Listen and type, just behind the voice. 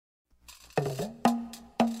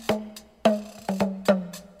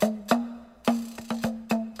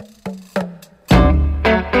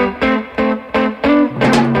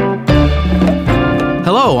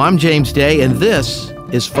Hello, I'm James Day, and this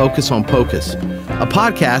is Focus on POCUS, a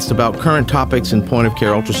podcast about current topics in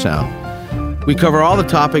point-of-care ultrasound. We cover all the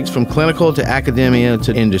topics from clinical to academia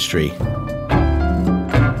to industry.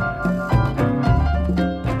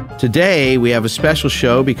 Today, we have a special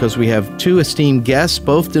show because we have two esteemed guests,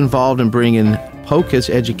 both involved in bringing POCUS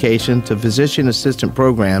education to physician assistant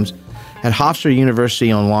programs at Hofstra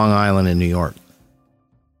University on Long Island in New York.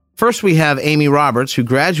 First, we have Amy Roberts, who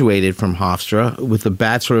graduated from Hofstra with a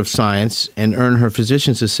Bachelor of Science and earned her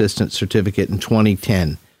Physician's Assistant certificate in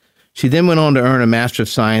 2010. She then went on to earn a Master of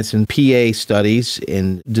Science in PA Studies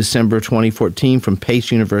in December 2014 from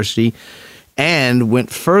Pace University and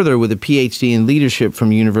went further with a PhD in Leadership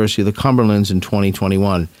from University of the Cumberlands in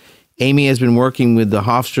 2021. Amy has been working with the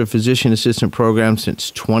Hofstra Physician Assistant Program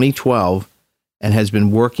since 2012 and has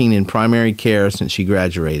been working in primary care since she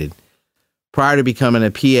graduated. Prior to becoming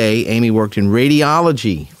a PA, Amy worked in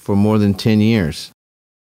radiology for more than 10 years.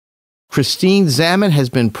 Christine Zaman has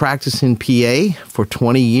been practicing PA for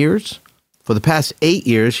 20 years. For the past 8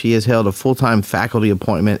 years, she has held a full-time faculty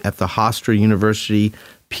appointment at the Hofstra University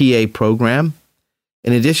PA program.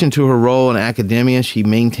 In addition to her role in academia, she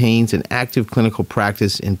maintains an active clinical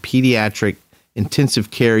practice in pediatric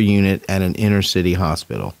intensive care unit at an inner-city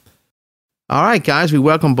hospital. All right, guys, we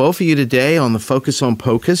welcome both of you today on the Focus on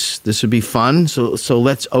POCUS. This would be fun. So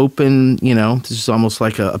let's open, this is almost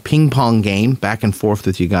like a ping pong game, back and forth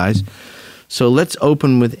with you guys. So let's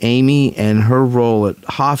open with Amy and her role at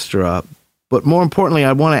Hofstra. But more importantly,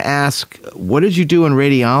 I want to ask, what did you do in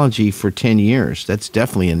radiology for 10 years? That's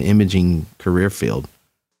definitely an imaging career field.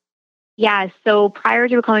 Yeah, so prior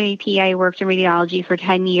to becoming a PA, I worked in radiology for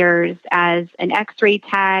 10 years as an X-ray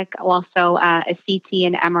tech, also a CT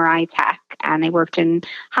and MRI tech. And I worked in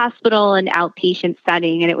hospital and outpatient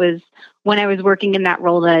setting. And it was when I was working in that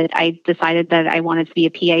role that I decided that I wanted to be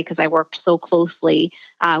a PA because I worked so closely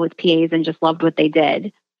with PAs and just loved what they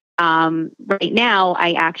did. Right now,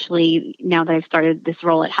 now that I've started this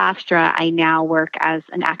role at Hofstra, I now work as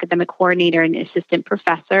an academic coordinator and assistant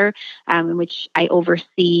professor, in which I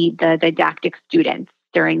oversee the didactic students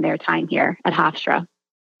during their time here at Hofstra.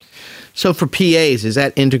 So for PAs, is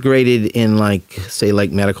that integrated in like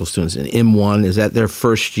medical students in M1? Is that their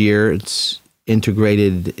first year? It's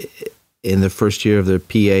integrated in the first year of their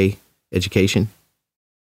PA education?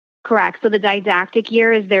 Correct. So the didactic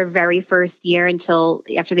year is their very first year until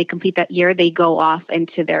after they complete that year, they go off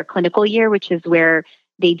into their clinical year, which is where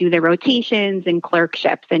they do their rotations and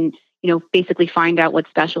clerkships and, basically find out what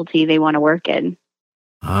specialty they want to work in.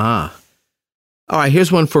 Ah. All right.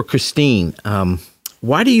 Here's one for Christine.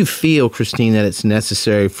 Why do you feel, Christine, that it's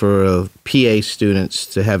necessary for PA students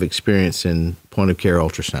to have experience in point-of-care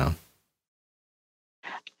ultrasound?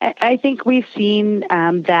 I think we've seen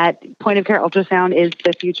that point-of-care ultrasound is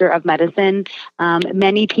the future of medicine.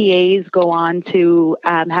 Many PAs go on to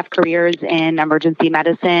have careers in emergency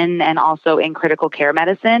medicine and also in critical care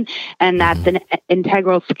medicine, and that's an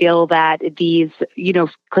integral skill that these,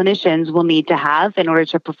 clinicians will need to have in order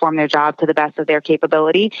to perform their job to the best of their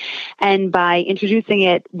capability. And by introducing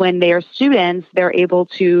it when they are students, they're able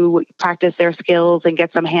to practice their skills and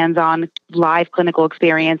get some hands-on live clinical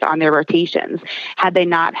experience on their rotations. Had they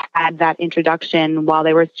not had that introduction while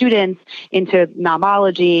they were students into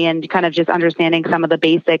knobology and kind of just understanding some of the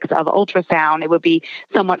basics of ultrasound, it would be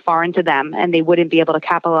somewhat foreign to them, and they wouldn't be able to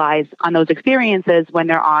capitalize on those experiences when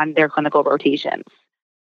they're on their clinical rotations.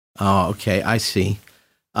 Oh, okay. I see.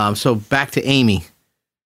 So back to Amy.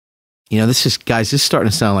 This is starting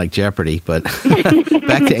to sound like Jeopardy, but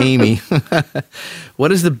back to Amy.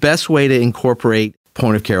 What is the best way to incorporate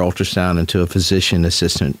point-of-care ultrasound into a physician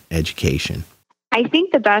assistant education? I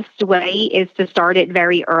think the best way is to start it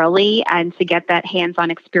very early and to get that hands-on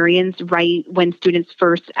experience right when students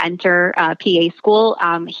first enter PA school.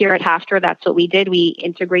 Here at Hofstra, that's what we did. We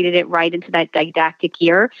integrated it right into that didactic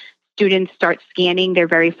year. Students start scanning their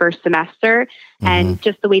very first semester. And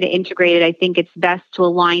just the way to integrate it, I think it's best to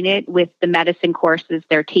align it with the medicine courses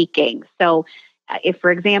they're taking. So if, for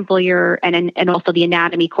example, and also the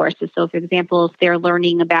anatomy courses. So, for example, if they're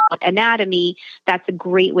learning about anatomy, that's a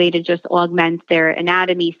great way to just augment their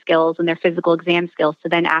anatomy skills and their physical exam skills to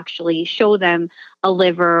then actually show them a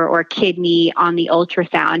liver or kidney on the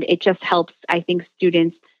ultrasound. It just helps, I think,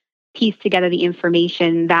 students piece together the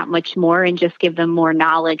information that much more and just give them more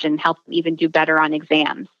knowledge and help them even do better on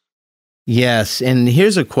exams. Yes. And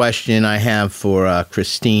here's a question I have for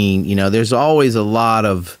Christine. There's always a lot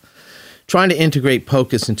of trying to integrate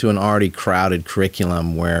POCUS into an already crowded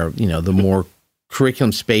curriculum where, the more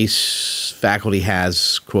curriculum space faculty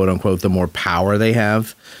has, quote unquote, the more power they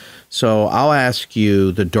have. So I'll ask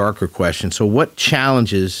you the darker question. So what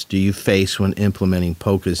challenges do you face when implementing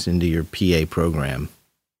POCUS into your PA program?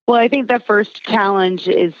 Well, I think the first challenge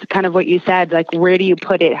is kind of what you said, like, where do you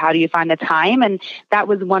put it? How do you find the time? And that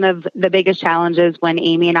was one of the biggest challenges when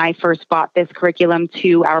Amy and I first brought this curriculum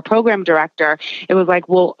to our program director. It was like,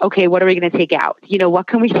 well, okay, what are we going to take out? What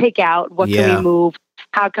can we take out? What can we move?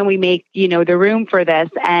 How can we make, the room for this?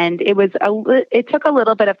 And it took a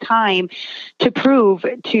little bit of time to prove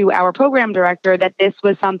to our program director that this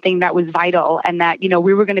was something that was vital and that,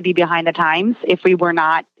 we were going to be behind the times if we were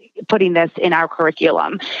not putting this in our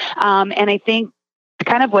curriculum. And I think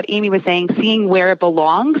kind of what Amy was saying, seeing where it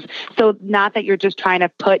belongs. So not that you're just trying to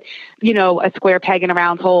put, a square peg in a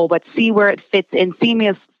round hole, but see where it fits in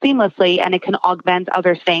seamlessly, and it can augment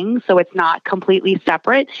other things. So it's not completely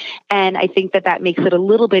separate. And I think that makes it a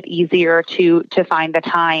little bit easier to find the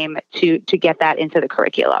time to get that into the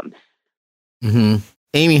curriculum. Mm-hmm.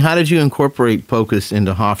 Amy, how did you incorporate POCUS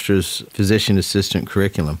into Hofstra's physician assistant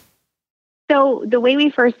curriculum? So the way we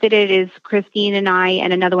first did it is Christine and I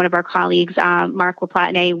and another one of our colleagues, Mark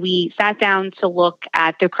Laplatne, we sat down to look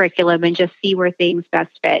at the curriculum and just see where things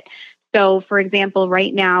best fit. So, for example,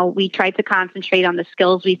 right now, we tried to concentrate on the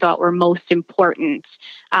skills we thought were most important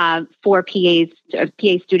for PA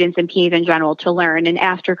students and PAs in general to learn. And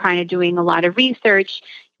after kind of doing a lot of research,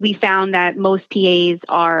 we found that most PAs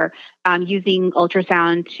are using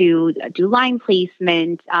ultrasound to do line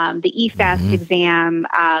placement, the EFAST exam,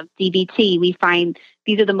 DVT. We find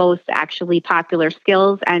these are the most actually popular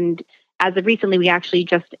skills. And as of recently, we actually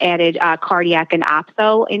just added cardiac and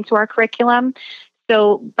ophtho into our curriculum.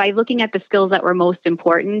 So by looking at the skills that were most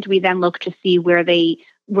important, we then look to see where they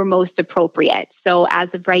were most appropriate. So as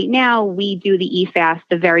of right now, we do the EFAST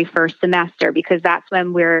the very first semester because that's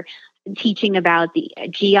when we're teaching about the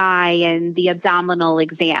GI and the abdominal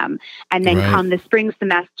exam. And then come the spring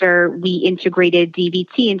semester, we integrated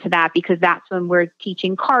DVT into that because that's when we're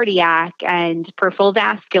teaching cardiac and peripheral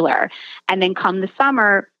vascular. And then come the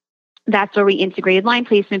summer, that's where we integrated line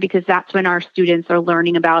placement because that's when our students are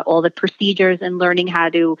learning about all the procedures and learning how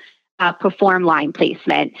to perform line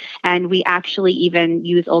placement. And we actually even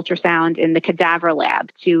use ultrasound in the cadaver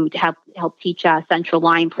lab to help teach central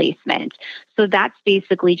line placement. So that's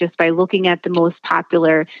basically just by looking at the most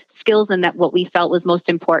popular skills and that what we felt was most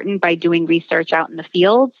important by doing research out in the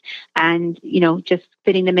fields and, just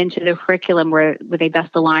fitting them into the curriculum where they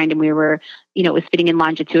best aligned and we were, it was fitting in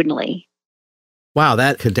longitudinally. Wow,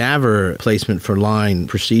 that cadaver placement for line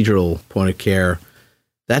procedural point of care,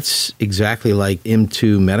 that's exactly like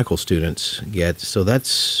M2 medical students get. So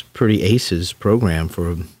that's pretty ACES program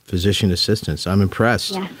for physician assistants. I'm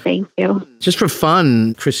impressed. Yes, thank you. Just for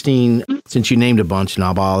fun, Christine, since you named a bunch,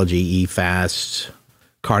 knobology, EFAST,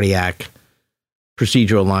 cardiac,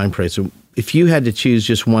 procedural line placement, if you had to choose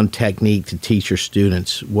just one technique to teach your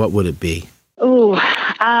students, what would it be?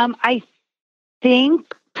 I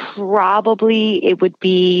think probably it would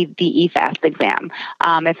be the EFAST exam.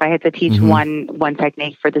 If I had to teach one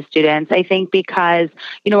technique for the students, I think because,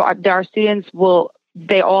 our students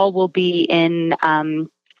they all will be in,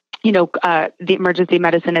 the emergency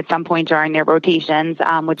medicine at some point during their rotations,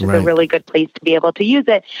 which is a really good place to be able to use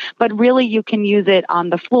it. But really, you can use it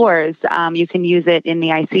on the floors. You can use it in the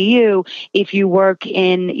ICU. If you work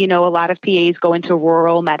in, a lot of PAs go into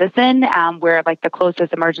rural medicine, where like the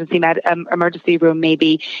closest emergency room may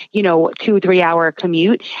be, 2-3 hour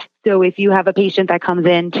commute. So if you have a patient that comes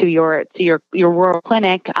in to your rural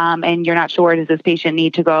clinic and you're not sure, does this patient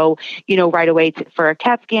need to go, right away for a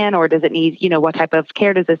CAT scan, or does it need, what type of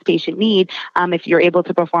care does this patient need? If you're able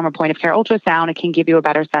to perform a point of care ultrasound, it can give you a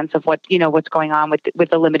better sense of what, what's going on with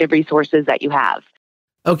the limited resources that you have.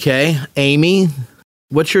 Okay, Amy,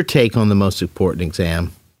 what's your take on the most important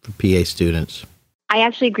exam for PA students? I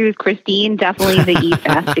actually agree with Christine. Definitely the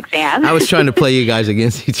EFAST exam. I was trying to play you guys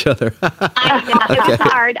against each other. I know, it was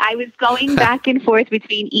hard. I was going back and forth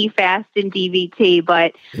between EFAST and DVT,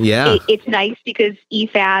 but it's nice because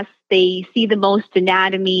EFAST, they see the most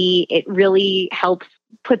anatomy. It really helps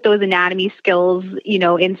put those anatomy skills,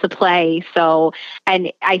 into play. So,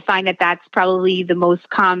 and I find that that's probably the most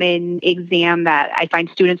common exam that I find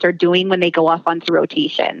students are doing when they go off onto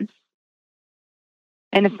rotations.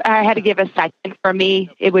 And if I had to give a second, for me,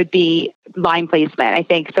 it would be line placement, I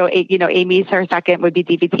think. So, Amy's her second would be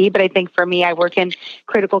DVT, but I think for me, I work in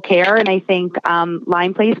critical care, and I think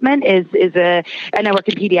line placement and I work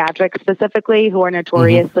in pediatrics specifically, who are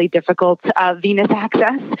notoriously difficult venous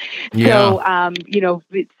access. Yeah. So,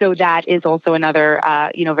 so that is also another,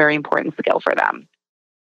 very important skill for them.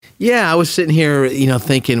 Yeah, I was sitting here,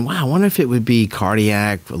 thinking, wow, I wonder if it would be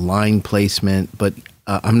cardiac line placement, but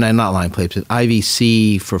I'm not line placement,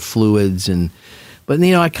 IVC for fluids, but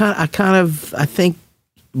I think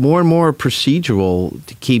more and more procedural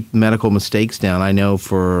to keep medical mistakes down. I know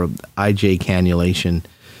for IJ cannulation,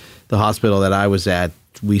 the hospital that I was at,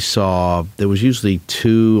 we saw there was usually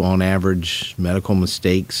 2 on average medical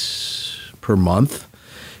mistakes per month,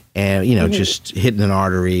 and just hitting an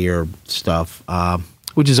artery or stuff.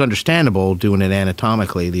 Which is understandable, doing it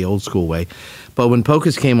anatomically, the old school way. But when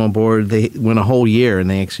POCUS came on board, they went a whole year, and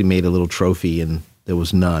they actually made a little trophy, and there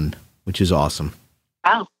was none, which is awesome.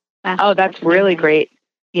 Wow. Oh, that's really great.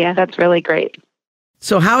 Yeah, that's really great.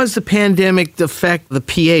 So how has the pandemic affect the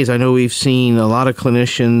PAs? I know we've seen a lot of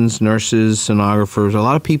clinicians, nurses, sonographers, a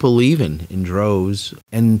lot of people leaving in droves.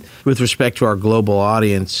 And with respect to our global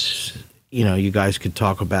audience, you guys could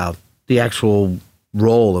talk about the actual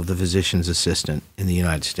role of the physician's assistant in the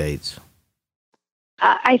United States.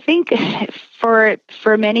 I think for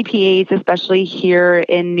many PAs, especially here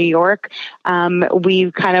in New York, we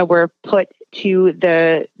kind of were put to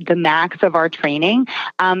the max of our training.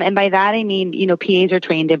 And by that, I mean, PAs are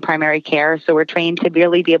trained in primary care. So we're trained to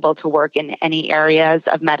really be able to work in any areas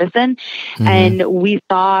of medicine. Mm-hmm. And we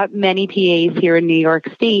saw many PAs here in New York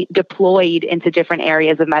State deployed into different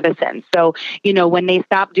areas of medicine. So, when they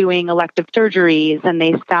stopped doing elective surgeries and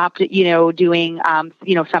they stopped, doing,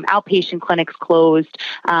 some outpatient clinics closed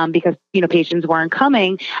because, patients weren't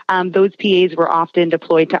coming, those PAs were often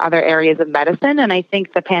deployed to other areas of medicine. And I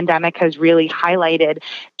think the pandemic has really highlighted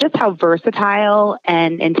just how versatile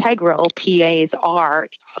and integral PAs are,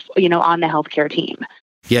 on the healthcare team.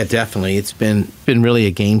 Yeah, definitely. It's been really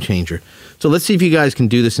a game changer. So let's see if you guys can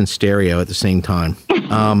do this in stereo at the same time.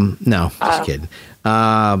 No, just kidding.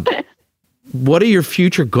 What are your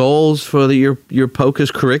future goals for your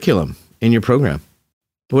POCUS curriculum in your program?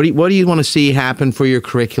 What do you want to see happen for your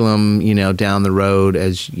curriculum, down the road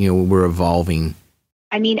as, we're evolving?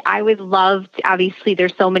 I mean, I would love to, obviously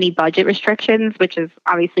there's so many budget restrictions, which is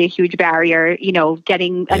obviously a huge barrier,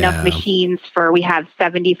 getting enough machines we have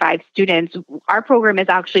 75 students. Our program is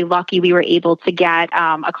actually lucky we were able to get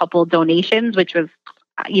a couple of donations, which was,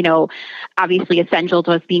 obviously essential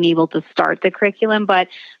to us being able to start the curriculum. But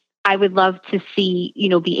I would love to see,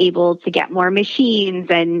 be able to get more machines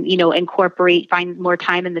and, find more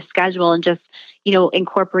time in the schedule and just,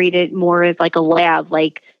 incorporate it more as like a lab,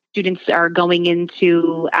 like students are going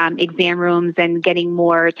into exam rooms and getting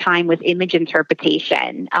more time with image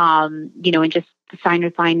interpretation, and just trying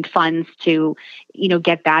to find funds to,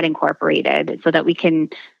 get that incorporated so that we can,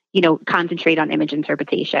 concentrate on image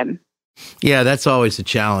interpretation. Yeah, that's always a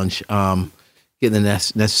challenge, getting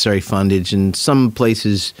the necessary fundage. And some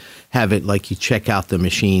places have it like you check out the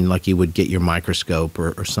machine like you would get your microscope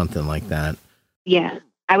or something like that. Yeah.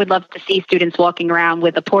 I would love to see students walking around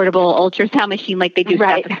with a portable ultrasound machine like they do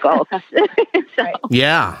stethoscopes.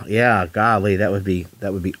 Yeah. Golly, that would be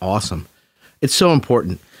awesome. It's so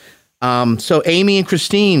important. So Amy and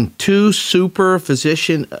Christine, 2 super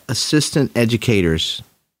physician assistant educators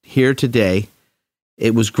here today.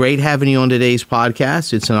 It was great having you on today's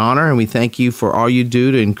podcast. It's an honor, and we thank you for all you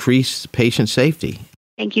do to increase patient safety.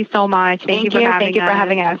 Thank you so much. Thank you for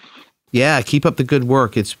having us. Yeah, keep up the good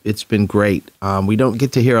work. It's been great. We don't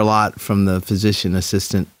get to hear a lot from the physician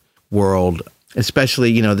assistant world,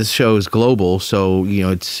 especially, this show is global, so,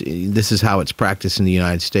 this is how it's practiced in the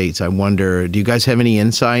United States. I wonder, do you guys have any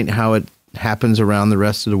insight how it happens around the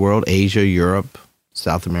rest of the world, Asia, Europe,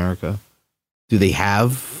 South America? Do they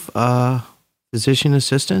have physician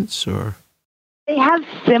assistants or? They have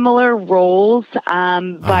similar roles,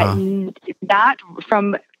 but not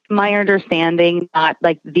from my understanding, not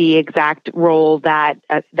like the exact role that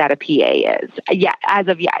a PA is. Yeah, as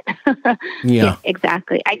of yet. Yeah,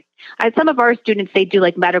 exactly. I some of our students, they do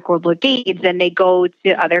like medical brigades and they go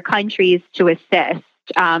to other countries to assist.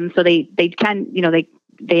 So they can,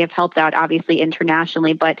 they have helped out obviously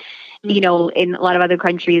internationally, but in a lot of other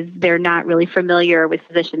countries, they're not really familiar with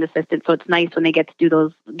physician assistants. So it's nice when they get to do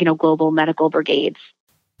those, global medical brigades.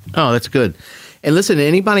 Oh, that's good. And listen,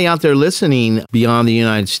 anybody out there listening beyond the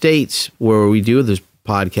United States where we do this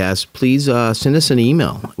podcast, please send us an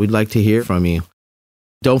email. We'd like to hear from you.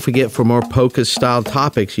 Don't forget, for more POCUS-style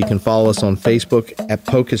topics, you can follow us on Facebook at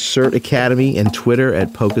POCUS Cert Academy and Twitter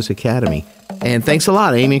at POCUS Academy. And thanks a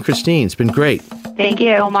lot, Amy and Christine. It's been great. Thank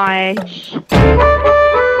you so much.